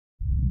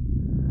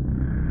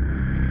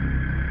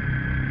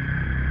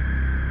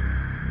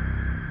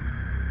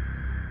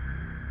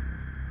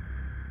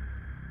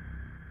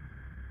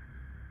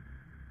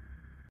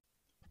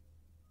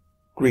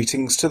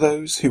Greetings to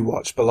those who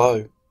watch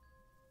below.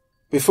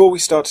 Before we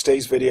start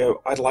today's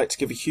video, I'd like to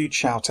give a huge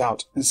shout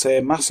out and say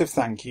a massive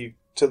thank you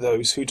to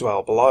those who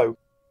dwell below.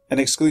 An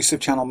exclusive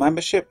channel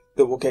membership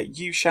that will get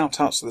you shout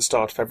outs at the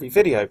start of every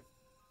video.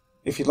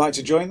 If you'd like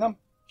to join them,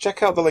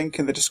 check out the link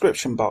in the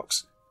description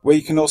box, where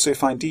you can also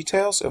find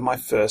details of my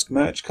first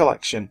merch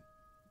collection.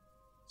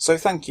 So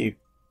thank you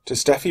to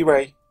Steffi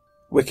Ray,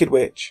 Wicked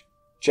Witch,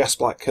 Jess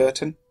Black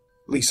Curtain,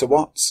 Lisa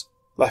Watts,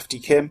 Lefty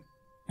Kim,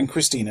 and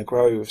Christina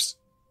Groves.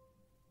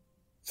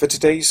 For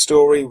today's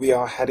story, we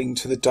are heading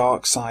to the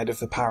dark side of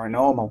the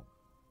paranormal,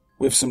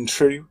 with some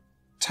true,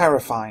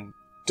 terrifying,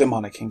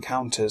 demonic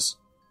encounters.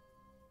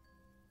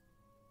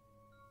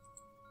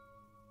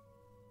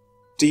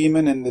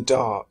 Demon in the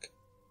Dark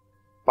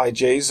by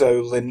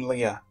Jazo Lynn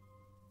Lear.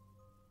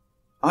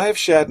 I have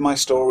shared my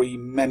story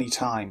many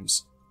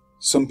times.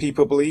 Some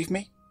people believe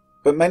me,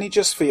 but many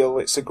just feel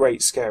it's a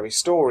great scary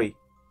story.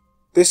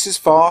 This is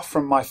far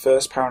from my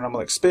first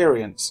paranormal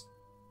experience,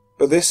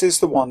 but this is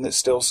the one that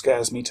still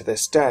scares me to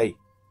this day.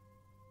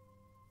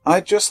 I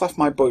had just left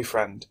my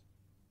boyfriend.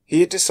 He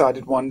had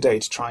decided one day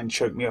to try and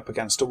choke me up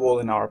against a wall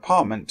in our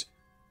apartment.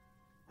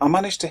 I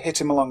managed to hit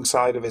him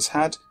alongside of his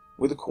head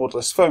with a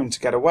cordless phone to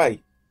get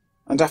away,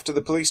 and after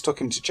the police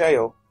took him to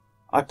jail,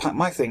 I packed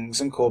my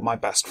things and called my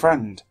best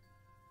friend.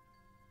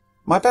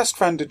 My best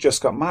friend had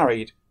just got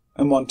married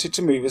and wanted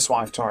to move his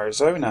wife to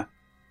Arizona.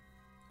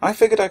 I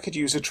figured I could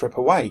use a trip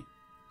away,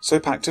 so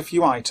packed a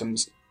few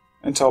items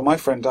and told my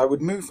friend I would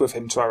move with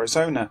him to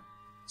Arizona,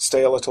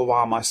 stay a little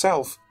while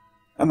myself,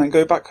 and then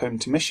go back home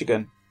to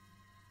Michigan.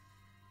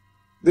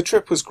 The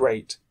trip was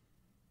great.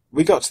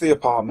 We got to the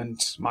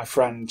apartment my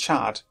friend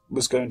Chad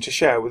was going to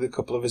share with a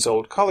couple of his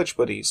old college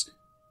buddies.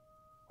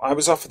 I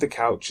was offered the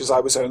couch as I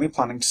was only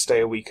planning to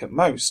stay a week at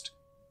most.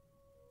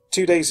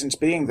 2 days into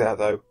being there,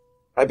 though,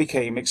 I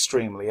became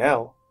extremely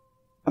ill,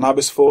 and I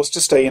was forced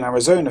to stay in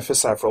Arizona for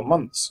several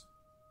months.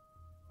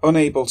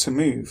 Unable to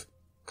move,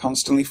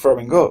 constantly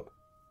throwing up,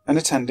 and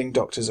attending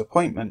doctor's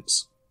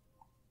appointments.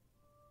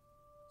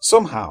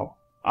 Somehow,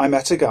 I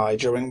met a guy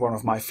during one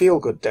of my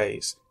feel-good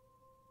days.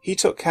 He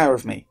took care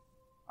of me,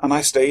 and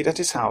I stayed at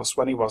his house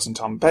when he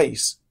wasn't on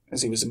base,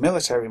 as he was a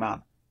military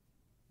man.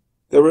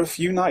 There were a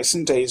few nights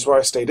and days where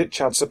I stayed at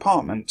Chad's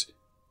apartment,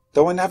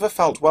 though I never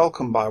felt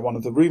welcome by one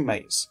of the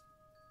roommates.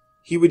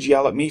 He would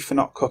yell at me for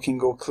not cooking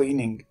or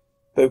cleaning,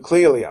 though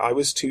clearly I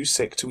was too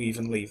sick to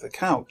even leave the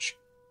couch,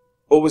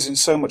 or was in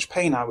so much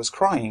pain I was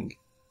crying.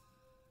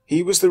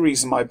 He was the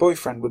reason my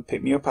boyfriend would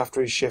pick me up after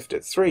his shift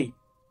at 3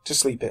 to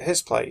sleep at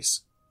his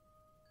place.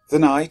 The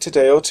night, a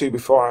day or two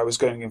before I was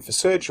going in for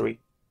surgery,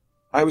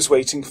 I was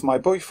waiting for my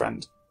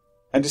boyfriend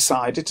and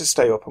decided to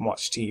stay up and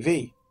watch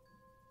TV.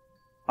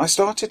 I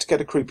started to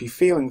get a creepy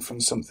feeling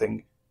from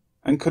something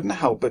and couldn't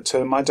help but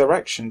turn my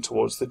direction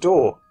towards the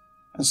door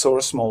and saw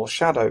a small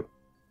shadow.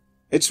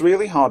 It's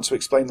really hard to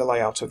explain the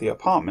layout of the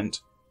apartment,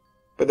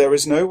 but there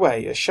is no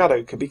way a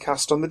shadow could be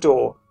cast on the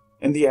door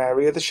in the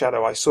area the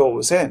shadow I saw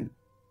was in.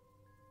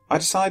 I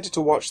decided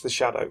to watch the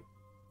shadow.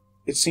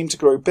 It seemed to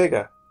grow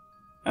bigger,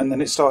 and then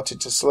it started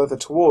to slither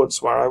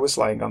towards where I was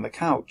laying on the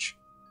couch.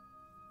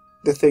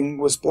 The thing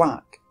was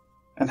black,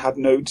 and had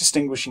no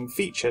distinguishing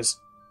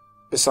features,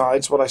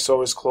 besides what I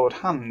saw as clawed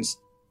hands,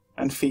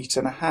 and feet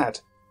and a head.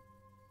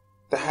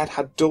 The head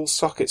had dull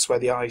sockets where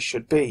the eyes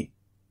should be.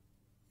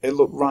 It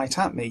looked right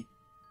at me,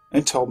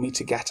 and told me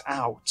to get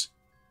out.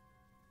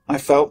 I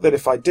felt that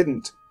if I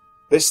didn't,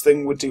 this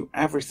thing would do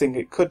everything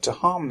it could to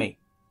harm me.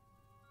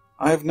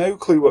 I have no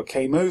clue what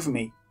came over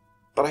me,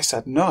 but I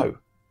said no.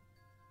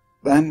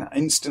 Then I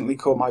instantly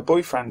called my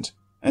boyfriend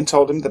and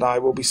told him that I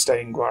will be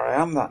staying where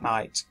I am that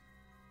night.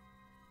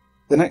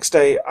 The next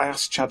day I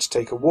asked Chad to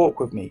take a walk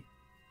with me.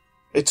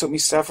 It took me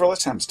several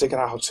attempts to get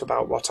out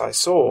about what I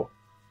saw.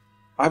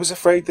 I was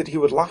afraid that he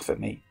would laugh at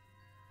me,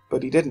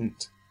 but he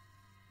didn't.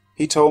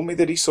 He told me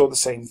that he saw the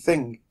same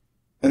thing,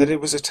 and that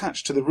it was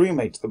attached to the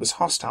roommate that was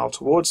hostile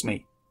towards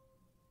me,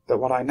 that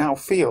what I now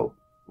feel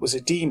was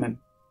a demon,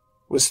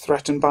 was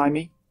threatened by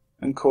me,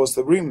 and caused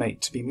the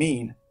roommate to be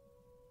mean.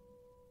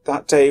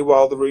 That day,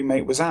 while the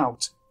roommate was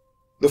out,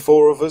 the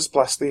 4 of us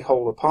blessed the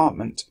whole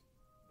apartment,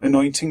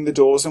 anointing the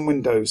doors and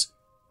windows,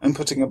 and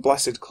putting a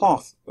blessed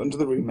cloth under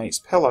the roommate's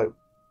pillow.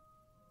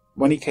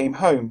 When he came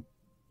home,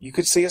 you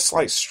could see a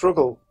slight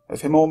struggle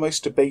of him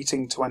almost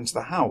debating to enter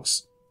the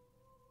house,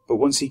 but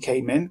once he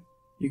came in,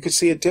 you could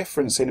see a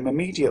difference in him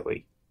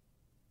immediately.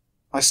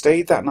 I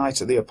stayed that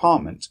night at the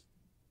apartment,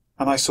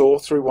 and I saw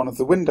through one of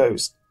the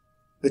windows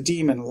the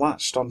demon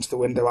latched onto the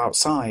window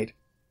outside,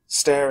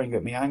 staring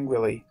at me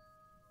angrily.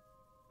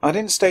 I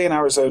didn't stay in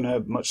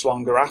Arizona much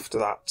longer after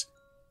that,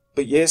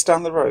 but years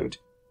down the road,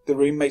 the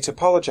roommate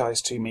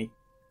apologized to me,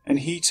 and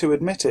he too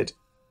admitted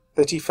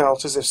that he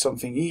felt as if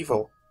something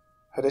evil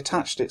had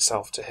attached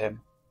itself to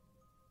him.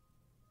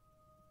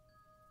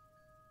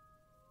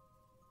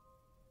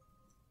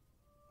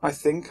 I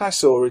Think I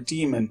Saw a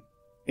Demon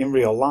in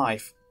Real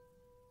Life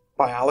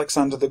by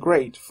Alexander the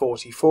Great,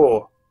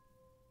 44.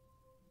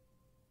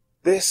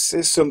 This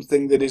is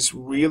something that is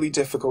really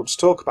difficult to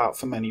talk about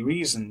for many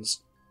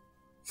reasons.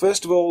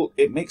 First of all,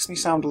 it makes me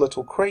sound a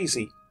little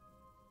crazy,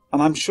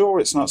 and I'm sure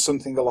it's not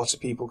something a lot of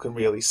people can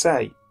really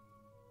say.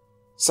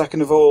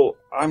 Second of all,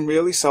 I'm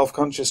really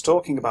self-conscious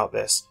talking about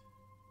this,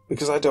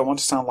 because I don't want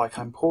to sound like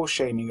I'm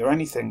poor-shaming or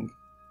anything.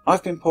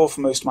 I've been poor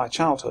for most of my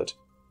childhood,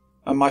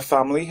 and my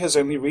family has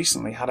only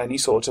recently had any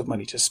sort of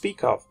money to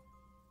speak of,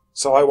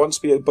 so I want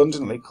to be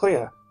abundantly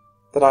clear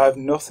that I have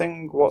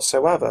nothing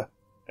whatsoever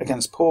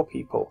against poor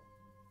people.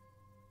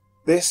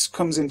 This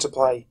comes into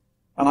play,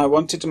 and I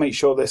wanted to make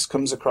sure this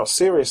comes across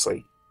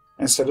seriously,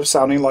 instead of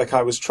sounding like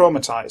I was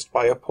traumatized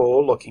by a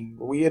poor-looking,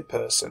 weird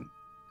person.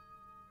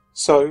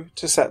 So,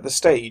 to set the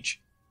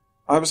stage,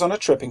 I was on a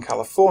trip in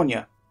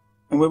California,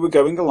 and we were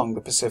going along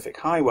the Pacific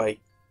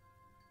Highway.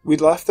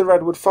 We'd left the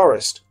Redwood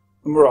Forest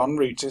and were en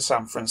route to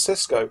San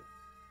Francisco.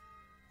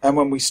 And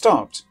when we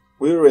stopped,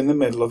 we were in the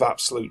middle of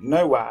absolute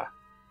nowhere.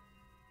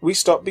 We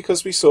stopped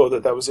because we saw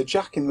that there was a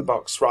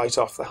Jack-in-the-Box right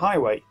off the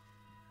highway,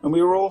 and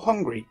we were all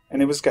hungry,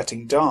 and it was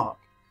getting dark.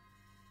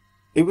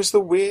 It was the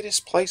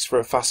weirdest place for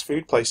a fast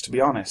food place, to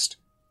be honest.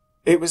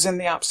 It was in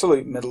the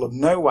absolute middle of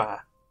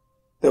nowhere.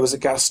 There was a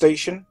gas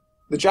station,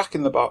 the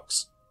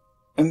Jack-in-the-Box,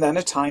 and then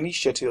a tiny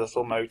shitty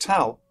little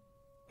motel,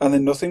 and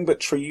then nothing but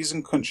trees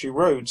and country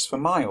roads for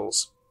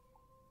miles.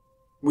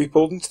 We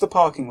pulled into the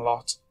parking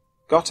lot,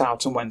 got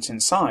out and went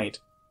inside,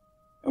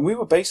 and we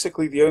were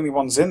basically the only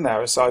ones in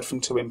there aside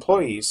from 2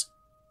 employees.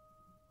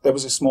 There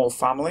was a small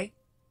family,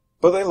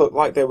 but they looked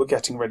like they were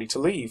getting ready to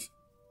leave,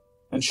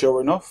 and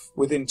sure enough,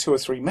 within 2 or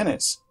 3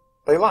 minutes,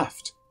 they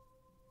left,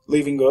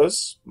 leaving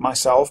us,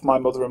 myself, my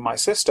mother and my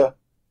sister,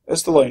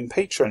 as the lone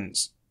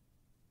patrons.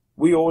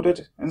 We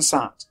ordered and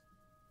sat,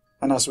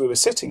 and as we were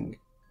sitting,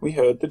 we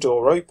heard the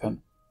door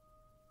open.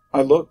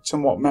 I looked,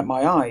 and what met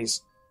my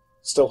eyes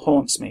still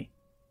haunts me.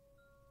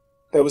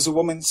 There was a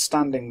woman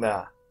standing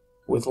there,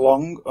 with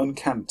long,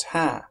 unkempt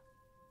hair.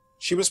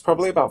 She was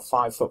probably about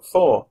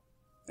 5'4",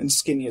 and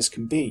skinny as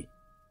can be.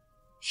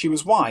 She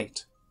was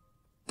white,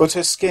 but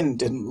her skin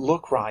didn't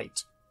look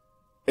right.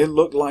 It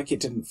looked like it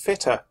didn't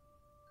fit her,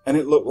 and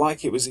it looked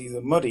like it was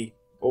either muddy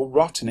or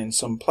rotten in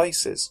some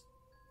places.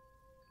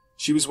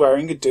 She was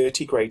wearing a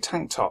dirty grey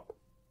tank top,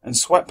 and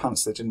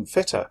sweatpants that didn't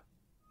fit her,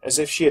 as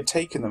if she had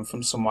taken them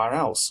from somewhere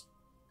else.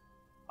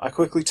 I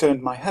quickly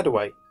turned my head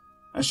away,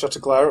 and shot a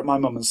glare at my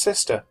mum and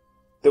sister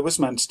that was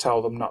meant to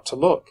tell them not to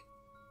look,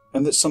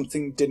 and that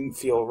something didn't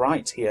feel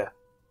right here.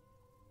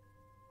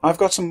 I've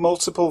gotten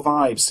multiple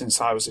vibes since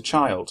I was a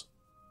child.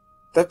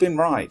 They've been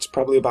right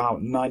probably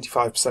about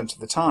 95% of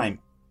the time,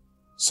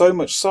 so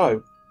much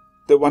so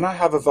that when I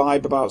have a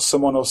vibe about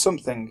someone or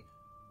something,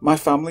 my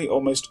family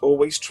almost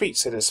always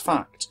treats it as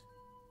fact.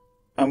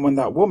 And when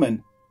that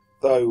woman,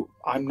 though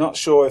I'm not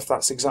sure if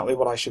that's exactly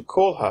what I should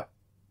call her,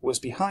 was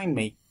behind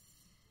me,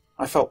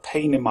 I felt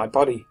pain in my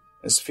body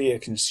as fear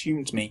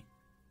consumed me.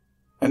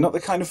 And not the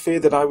kind of fear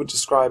that I would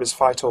describe as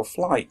fight or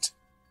flight.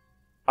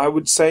 I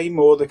would say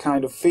more the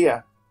kind of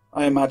fear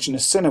I imagine a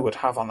sinner would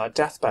have on their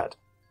deathbed.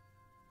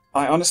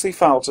 I honestly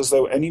felt as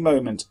though any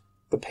moment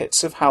the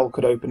pits of hell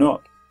could open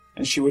up,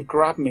 and she would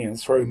grab me and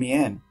throw me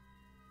in.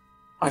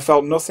 I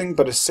felt nothing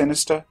but a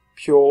sinister,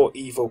 pure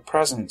evil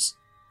presence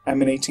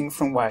emanating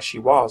from where she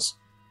was.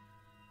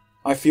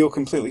 I feel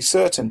completely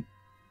certain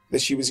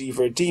that she was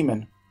either a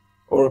demon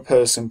or a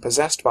person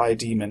possessed by a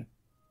demon,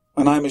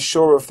 and I'm as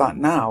sure of that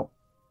now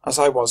as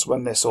I was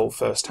when this all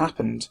first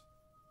happened.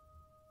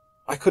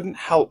 I couldn't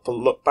help but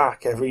look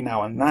back every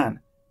now and then.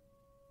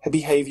 Her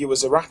behaviour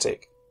was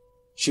erratic.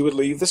 She would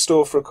leave the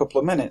store for a couple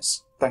of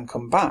minutes, then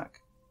come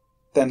back,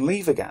 then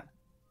leave again.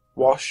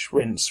 Wash,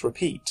 rinse,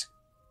 repeat.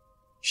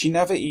 She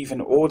never even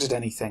ordered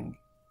anything.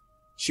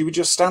 She would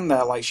just stand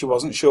there like she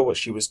wasn't sure what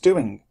she was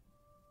doing,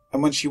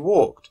 and when she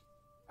walked,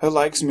 her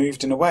legs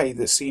moved in a way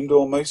that seemed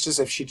almost as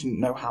if she didn't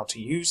know how to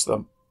use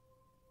them.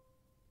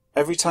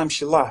 Every time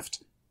she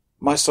left,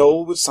 my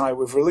soul would sigh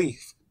with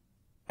relief,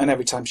 and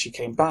every time she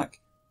came back,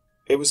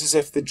 it was as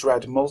if the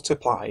dread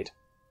multiplied.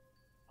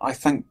 I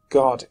thank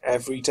God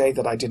every day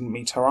that I didn't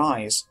meet her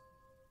eyes,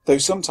 though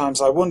sometimes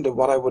I wonder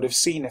what I would have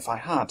seen if I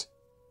had.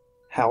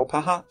 Hell,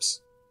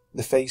 perhaps?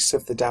 The face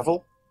of the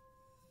devil?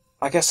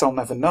 I guess I'll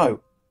never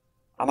know,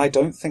 and I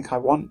don't think I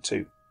want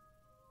to.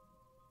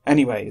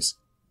 Anyways,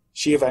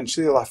 she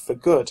eventually left for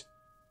good,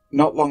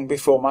 not long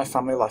before my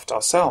family left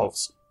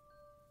ourselves.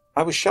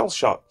 I was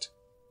shell-shocked.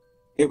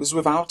 It was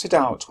without a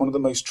doubt one of the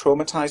most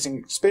traumatizing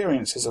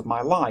experiences of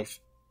my life.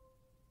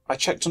 I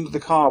checked under the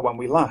car when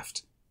we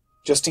left,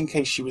 just in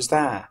case she was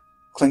there,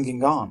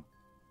 clinging on.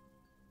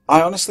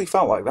 I honestly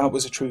felt like that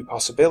was a true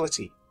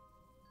possibility.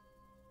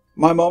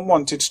 My mum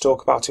wanted to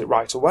talk about it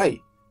right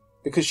away,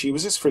 because she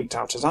was as freaked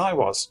out as I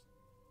was.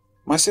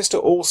 My sister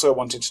also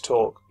wanted to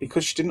talk,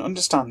 because she didn't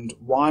understand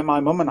why my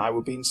mum and I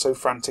were being so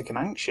frantic and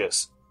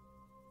anxious.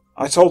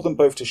 I told them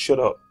both to shut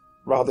up,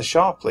 rather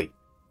sharply,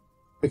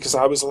 because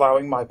I was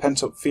allowing my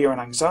pent-up fear and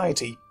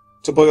anxiety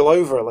to boil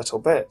over a little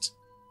bit,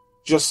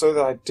 just so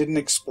that I didn't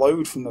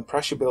explode from the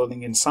pressure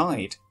building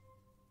inside.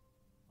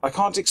 I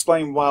can't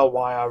explain well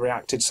why I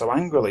reacted so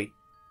angrily.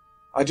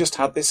 I just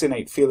had this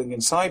innate feeling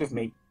inside of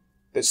me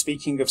that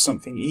speaking of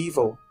something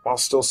evil, while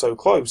still so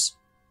close,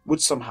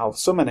 would somehow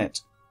summon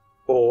it,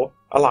 or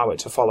allow it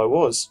to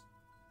follow us.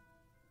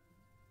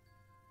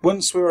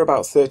 Once we were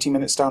about 30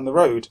 minutes down the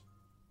road,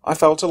 I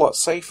felt a lot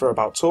safer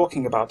about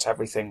talking about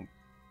everything.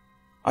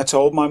 I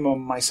told my mum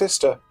and my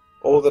sister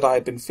all that I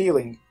had been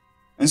feeling,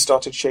 and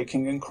started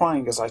shaking and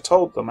crying as I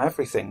told them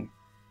everything.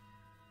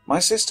 My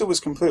sister was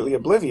completely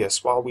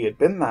oblivious while we had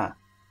been there,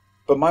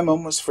 but my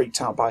mum was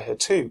freaked out by her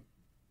too.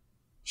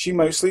 She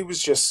mostly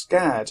was just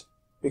scared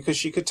because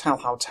she could tell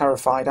how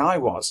terrified I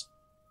was,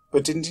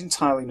 but didn't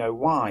entirely know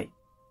why.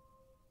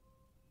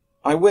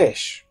 I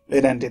wish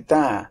it ended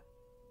there,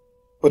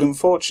 but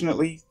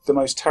unfortunately the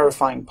most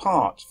terrifying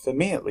part, for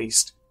me at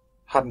least,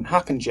 hadn't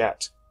happened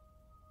yet.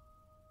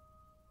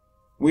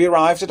 We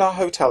arrived at our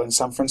hotel in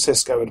San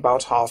Francisco at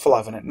about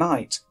 11:30 at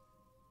night.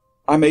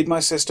 I made my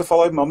sister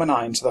follow Mum and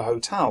I into the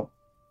hotel,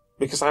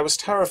 because I was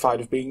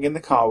terrified of being in the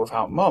car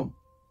without Mum,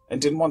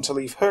 and didn't want to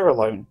leave her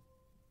alone,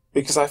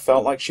 because I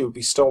felt like she would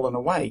be stolen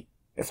away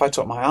if I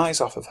took my eyes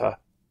off of her.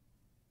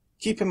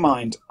 Keep in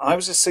mind, I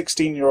was a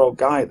 16-year-old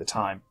guy at the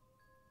time,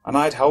 and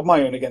I had held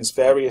my own against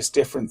various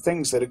different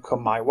things that had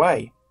come my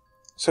way,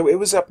 so it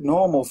was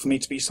abnormal for me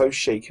to be so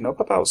shaken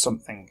up about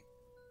something.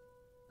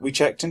 We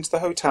checked into the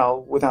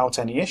hotel without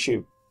any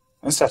issue,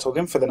 and settled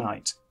in for the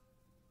night.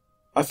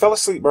 I fell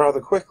asleep rather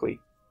quickly,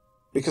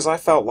 because I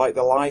felt like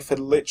the life had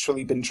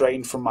literally been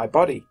drained from my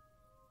body,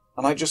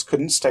 and I just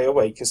couldn't stay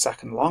awake a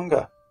second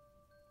longer.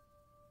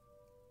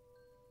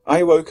 I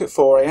awoke at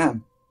 4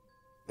 a.m.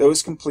 There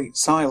was complete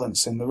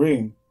silence in the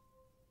room.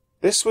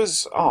 This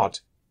was odd,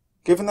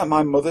 given that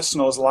my mother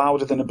snores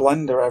louder than a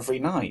blender every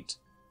night,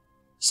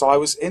 so I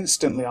was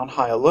instantly on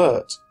high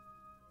alert.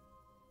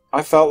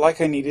 I felt like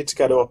I needed to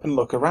get up and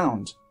look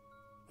around,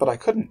 but I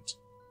couldn't.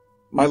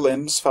 My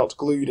limbs felt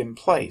glued in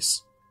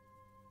place.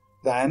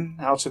 Then,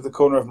 out of the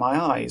corner of my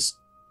eyes,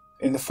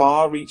 in the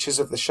far reaches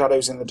of the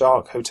shadows in the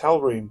dark hotel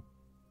room,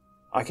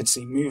 I could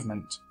see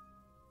movement.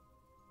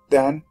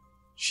 Then,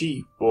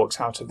 she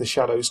walked out of the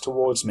shadows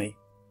towards me.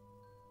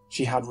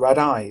 She had red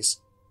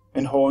eyes,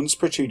 and horns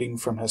protruding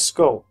from her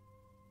skull,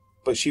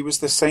 but she was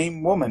the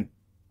same woman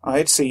I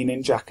had seen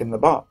in Jack in the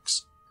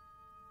Box.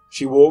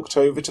 She walked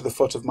over to the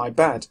foot of my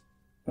bed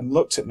and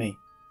looked at me.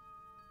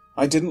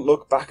 I didn't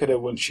look back at her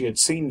once she had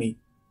seen me,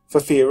 for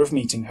fear of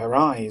meeting her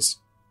eyes,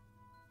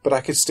 but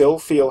I could still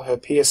feel her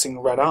piercing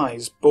red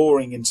eyes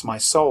boring into my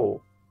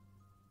soul.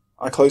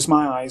 I closed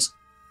my eyes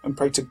and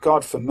prayed to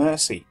God for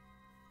mercy,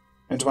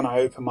 and when I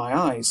opened my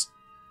eyes,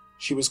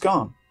 she was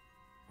gone,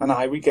 and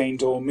I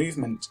regained all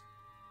movement,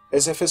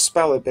 as if a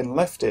spell had been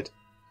lifted.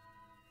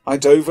 I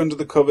dove under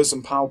the covers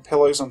and piled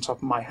pillows on top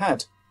of my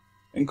head,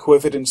 and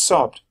quivered and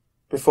sobbed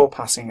before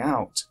passing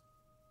out.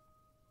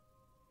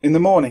 In the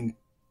morning,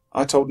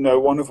 I told no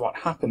one of what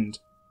happened.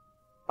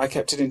 I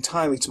kept it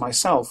entirely to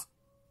myself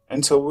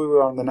until we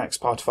were on the next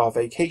part of our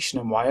vacation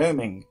in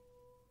Wyoming.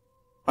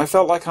 I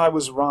felt like I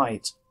was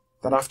right,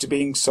 that after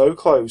being so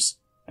close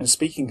and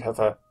speaking of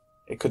her,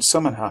 it could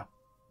summon her.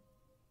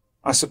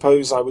 I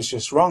suppose I was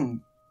just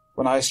wrong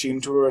when I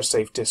assumed we were a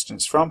safe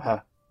distance from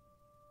her.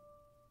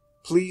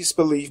 Please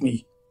believe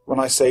me when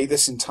I say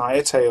this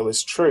entire tale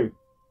is true.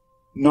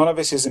 None of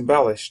it is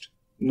embellished.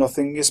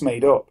 Nothing is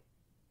made up.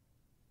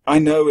 I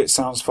know it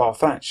sounds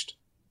far-fetched,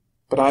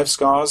 but I have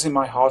scars in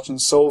my heart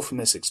and soul from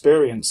this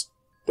experience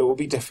that will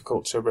be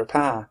difficult to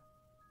repair.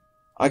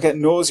 I get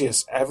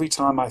nauseous every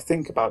time I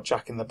think about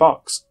Jack in the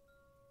Box,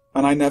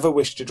 and I never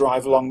wish to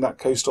drive along that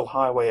coastal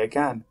highway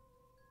again.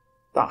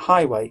 That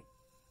highway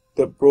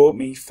that brought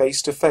me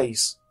face to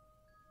face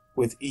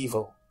with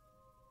evil.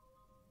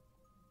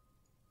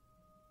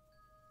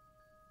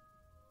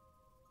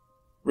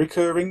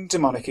 Recurring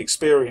Demonic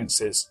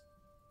Experiences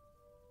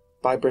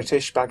by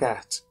British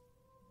Baguette.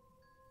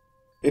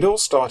 It all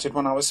started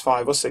when I was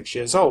 5 or 6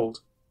 years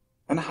old,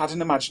 and had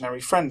an imaginary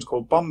friend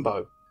called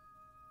Bombo.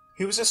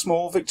 He was a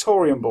small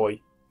Victorian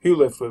boy who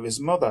lived with his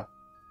mother,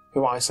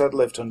 who I said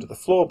lived under the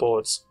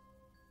floorboards,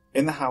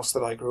 in the house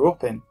that I grew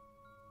up in.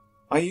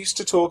 I used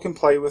to talk and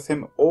play with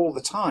him all the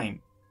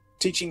time,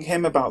 teaching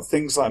him about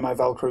things like my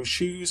Velcro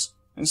shoes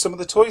and some of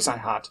the toys I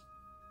had.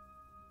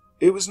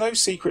 It was no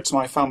secret to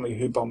my family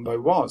who Bombo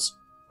was,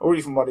 or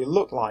even what he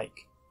looked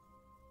like.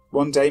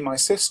 One day my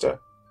sister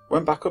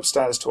went back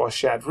upstairs to our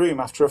shared room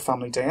after a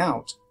family day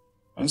out,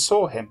 and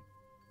saw him,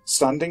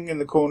 standing in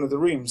the corner of the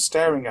room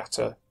staring at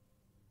her,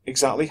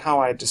 exactly how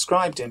I had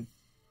described him,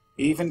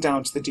 even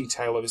down to the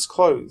detail of his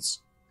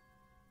clothes.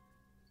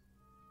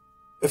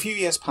 A few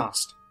years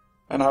passed,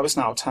 and I was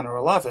now 10 or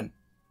 11.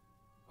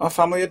 Our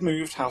family had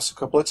moved house a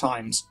couple of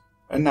times,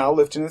 and now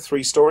lived in a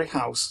 3-story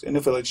house in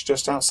a village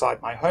just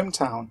outside my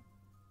hometown.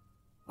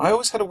 I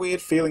always had a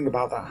weird feeling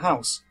about that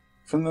house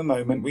from the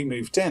moment we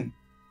moved in,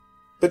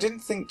 but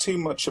didn't think too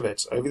much of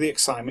it over the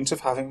excitement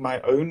of having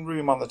my own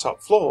room on the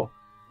top floor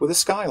with a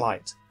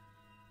skylight.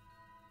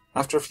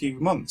 After a few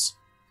months,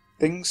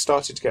 things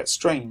started to get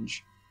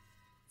strange.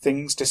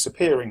 Things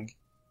disappearing,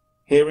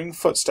 hearing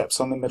footsteps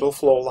on the middle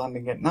floor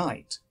landing at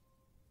night.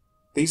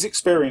 These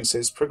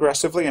experiences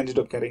progressively ended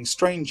up getting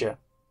stranger,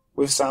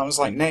 with sounds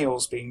like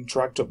nails being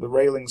dragged up the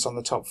railings on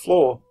the top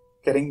floor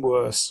getting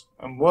worse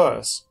and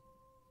worse,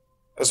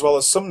 as well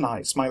as some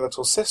nights my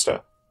little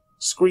sister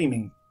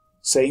screaming,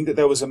 saying that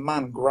there was a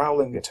man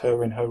growling at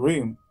her in her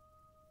room,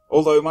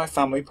 although my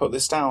family put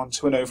this down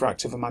to an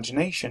overactive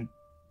imagination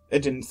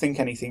and didn't think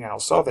anything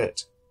else of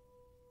it.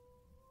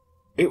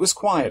 It was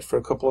quiet for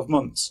a couple of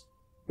months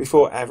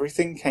before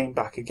everything came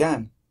back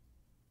again,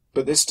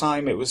 but this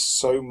time it was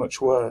so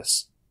much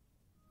worse.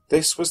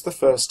 This was the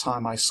first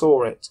time I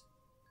saw it.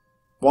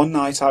 One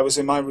night I was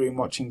in my room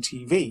watching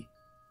TV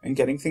and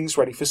getting things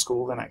ready for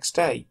school the next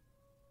day,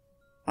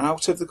 and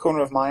out of the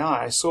corner of my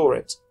eye I saw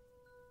it,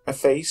 a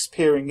face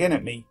peering in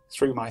at me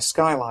through my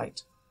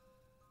skylight.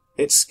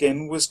 Its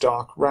skin was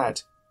dark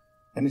red,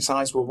 and its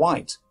eyes were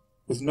white,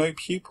 with no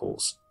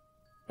pupils,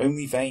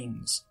 only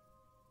veins,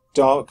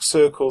 dark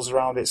circles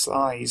around its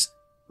eyes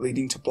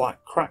leading to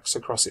black cracks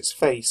across its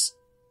face.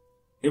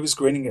 It was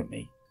grinning at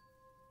me.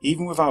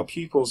 Even without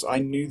pupils, I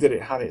knew that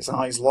it had its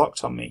eyes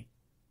locked on me.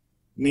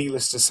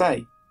 Needless to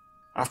say,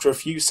 after a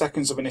few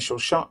seconds of initial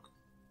shock,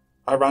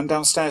 I ran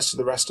downstairs to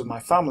the rest of my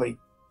family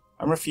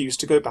and refused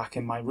to go back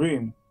in my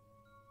room.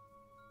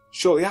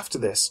 Shortly after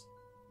this,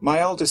 my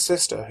eldest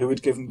sister, who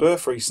had given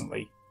birth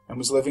recently and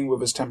was living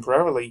with us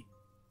temporarily,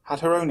 had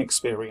her own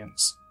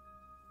experience.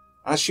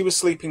 As she was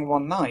sleeping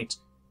one night,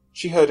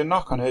 she heard a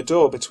knock on her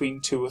door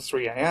between 2 or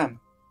 3 a.m.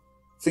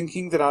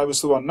 Thinking that I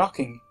was the one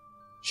knocking,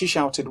 she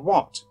shouted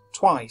 "What?"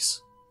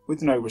 twice,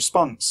 with no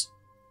response.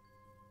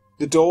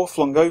 The door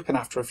flung open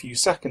after a few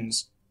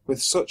seconds,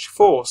 with such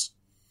force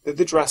that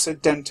the dresser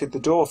dented the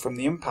door from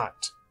the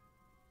impact.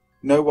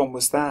 No one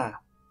was there.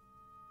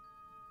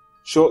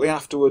 Shortly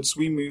afterwards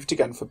we moved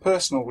again for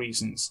personal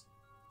reasons,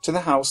 to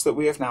the house that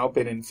we have now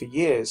been in for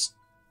years.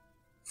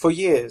 For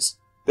years,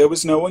 there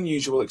was no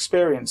unusual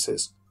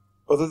experiences,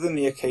 other than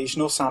the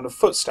occasional sound of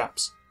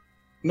footsteps,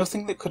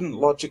 nothing that couldn't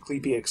logically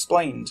be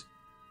explained.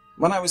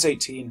 When I was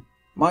 18,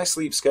 my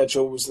sleep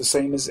schedule was the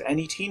same as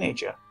any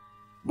teenager,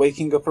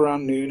 waking up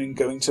around noon and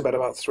going to bed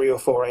about 3 or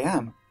 4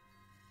 a.m.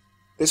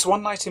 This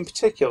one night in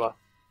particular,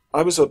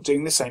 I was up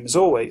doing the same as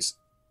always,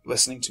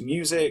 listening to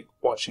music,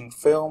 watching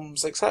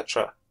films,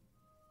 etc.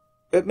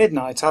 At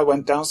midnight I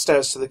went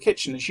downstairs to the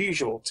kitchen as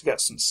usual to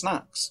get some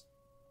snacks.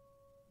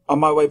 On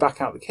my way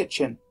back out the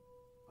kitchen,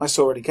 I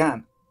saw it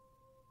again,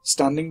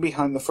 standing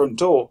behind the front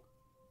door,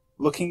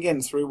 looking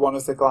in through one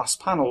of the glass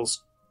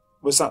panels,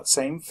 was that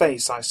same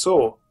face I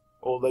saw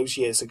all those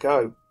years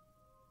ago.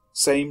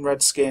 Same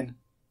red skin,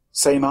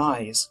 same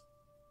eyes,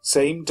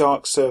 same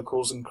dark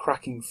circles and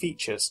cracking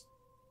features,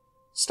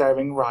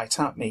 staring right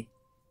at me,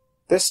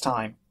 this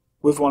time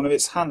with one of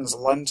its hands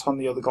leant on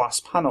the other glass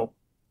panel,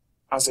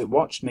 as it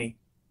watched me.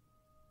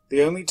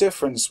 The only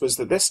difference was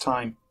that this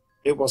time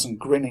it wasn't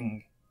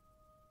grinning.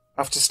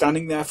 After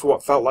standing there for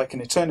what felt like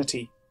an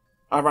eternity,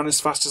 I ran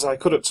as fast as I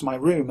could up to my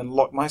room and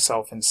locked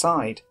myself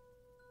inside.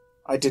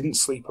 I didn't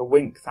sleep a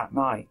wink that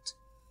night.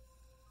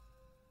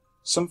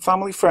 Some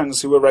family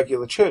friends who were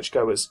regular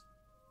churchgoers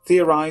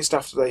theorized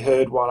after they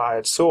heard what I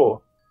had saw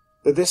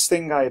that this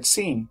thing I had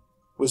seen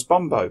was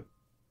Bombo,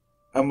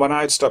 and when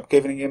I had stopped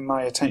giving him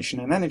my attention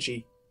and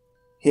energy,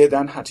 he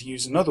then had to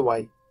use another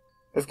way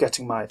of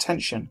getting my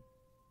attention.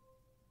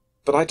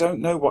 But I don't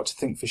know what to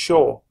think for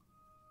sure.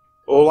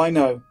 All I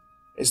know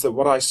is that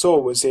what I saw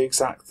was the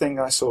exact thing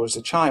I saw as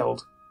a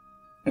child,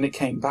 and it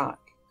came back.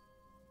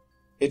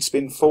 It's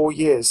been 4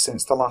 years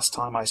since the last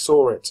time I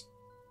saw it,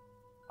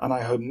 and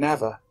I hope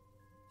never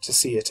to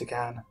see it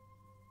again.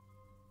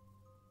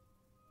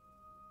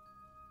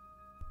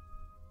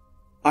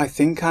 I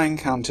Think I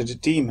Encountered a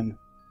Demon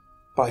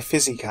by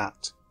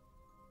Fizzycat.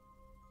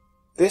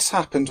 This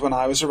happened when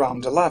I was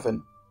around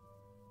 11.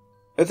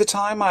 At the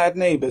time I had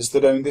neighbours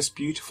that owned this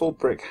beautiful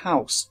brick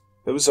house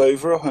that was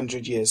over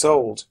 100 years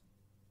old.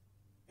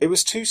 It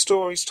was 2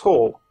 stories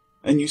tall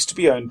and used to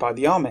be owned by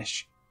the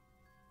Amish.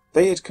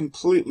 They had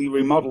completely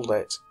remodelled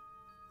it.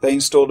 They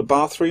installed a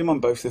bathroom on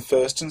both the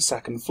first and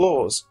second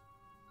floors.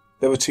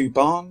 There were 2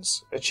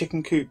 barns, a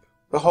chicken coop,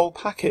 the whole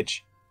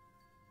package.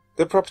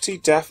 The property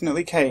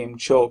definitely came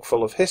chock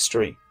full of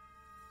history.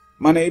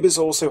 My neighbours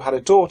also had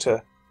a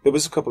daughter that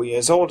was a couple of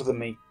years older than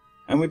me,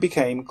 and we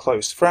became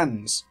close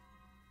friends.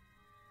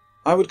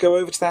 I would go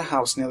over to their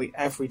house nearly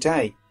every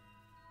day.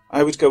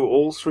 I would go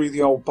all through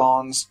the old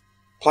barns,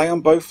 play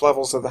on both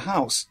levels of the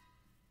house,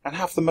 and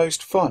have the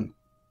most fun.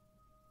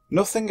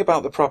 Nothing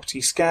about the property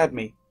scared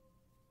me.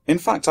 In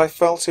fact, I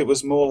felt it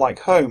was more like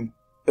home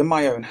than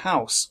my own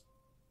house.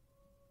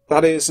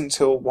 That is,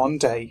 until one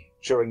day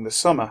during the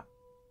summer.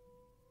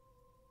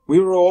 We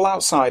were all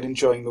outside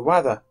enjoying the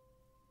weather.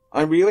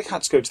 I really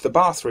had to go to the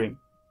bathroom,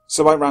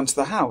 so I ran to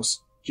the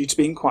house, due to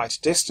being quite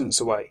a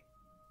distance away.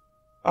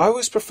 I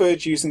always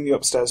preferred using the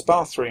upstairs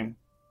bathroom.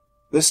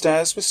 The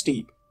stairs were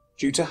steep,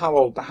 due to how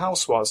old the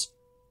house was,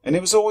 and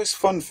it was always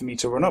fun for me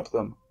to run up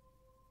them.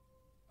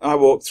 I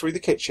walked through the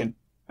kitchen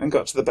and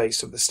got to the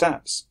base of the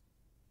steps.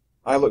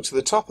 I looked to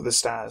the top of the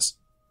stairs,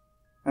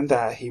 and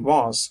there he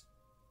was.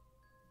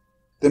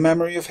 The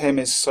memory of him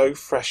is so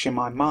fresh in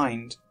my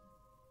mind.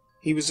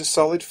 He was a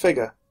solid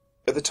figure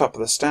at the top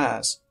of the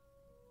stairs.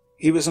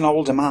 He was an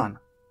older man,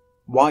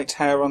 white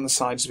hair on the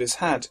sides of his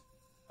head,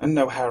 and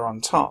no hair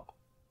on top.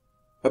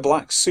 A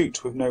black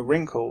suit with no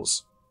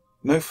wrinkles,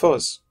 no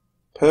fuzz,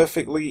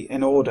 perfectly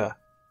in order.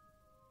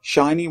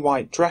 Shiny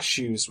white dress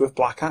shoes with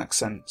black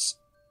accents.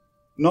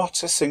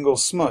 Not a single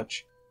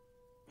smudge.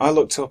 I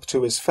looked up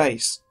to his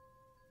face.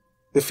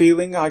 The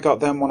feeling I got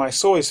then when I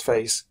saw his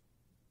face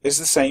is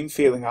the same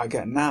feeling I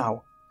get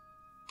now.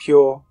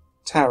 Pure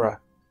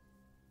terror.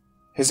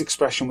 His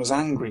expression was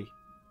angry.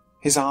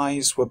 His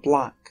eyes were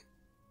black.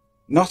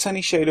 Not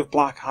any shade of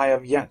black I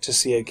have yet to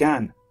see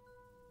again.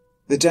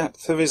 The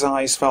depth of his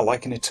eyes felt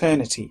like an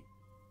eternity.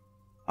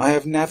 I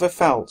have never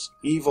felt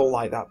evil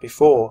like that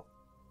before.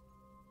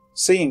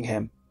 Seeing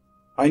him,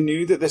 I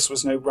knew that this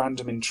was no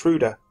random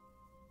intruder.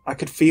 I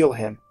could feel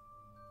him.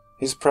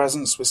 His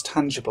presence was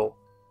tangible.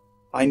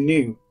 I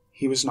knew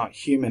he was not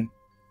human.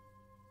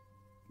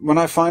 When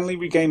I finally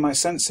regained my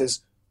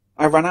senses,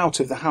 I ran out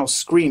of the house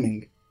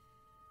screaming.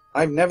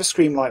 I've never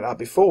screamed like that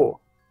before.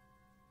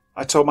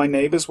 I told my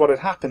neighbours what had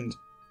happened,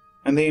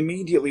 and they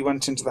immediately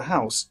went into the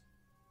house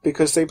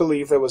because they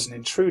believed there was an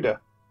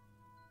intruder.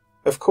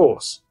 Of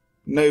course,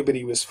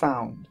 nobody was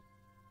found.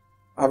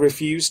 I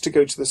refused to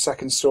go to the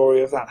second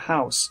story of that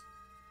house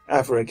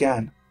ever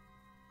again.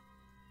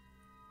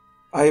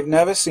 I have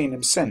never seen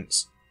him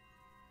since.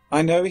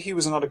 I know he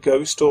was not a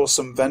ghost or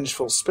some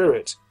vengeful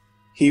spirit.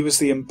 He was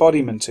the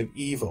embodiment of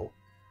evil.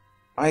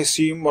 I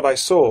assume what I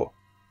saw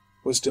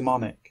was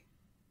demonic.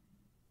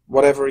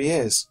 Whatever he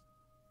is,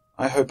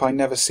 I hope I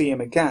never see him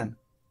again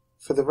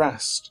for the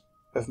rest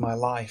of my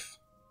life.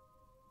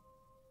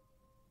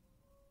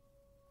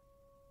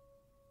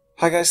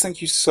 Hi guys,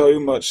 thank you so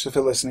much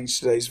for listening to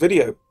today's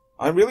video.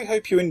 I really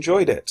hope you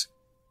enjoyed it.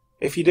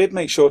 If you did,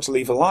 make sure to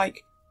leave a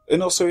like,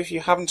 and also if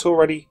you haven't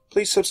already,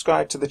 please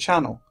subscribe to the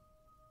channel,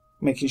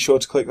 making sure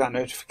to click that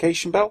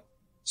notification bell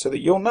so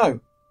that you'll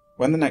know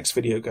when the next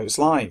video goes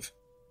live.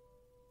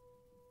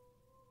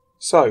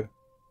 So,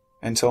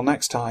 until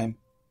next time,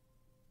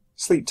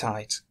 sleep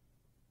tight.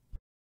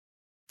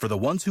 For the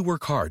ones who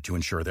work hard to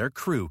ensure their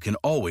crew can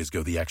always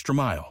go the extra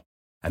mile,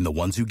 and the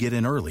ones who get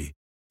in early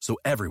so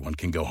everyone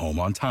can go home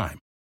on time,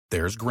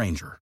 there's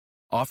Grainger,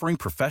 offering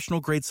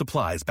professional-grade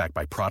supplies backed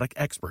by product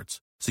experts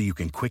so you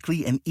can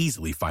quickly and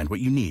easily find what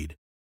you need.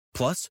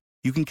 Plus,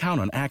 you can count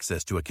on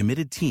access to a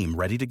committed team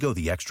ready to go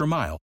the extra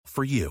mile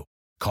for you.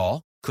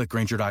 Call, click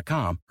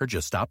Grainger.com, or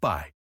just stop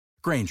by.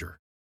 Grainger,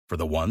 for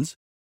the ones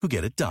who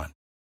get it done.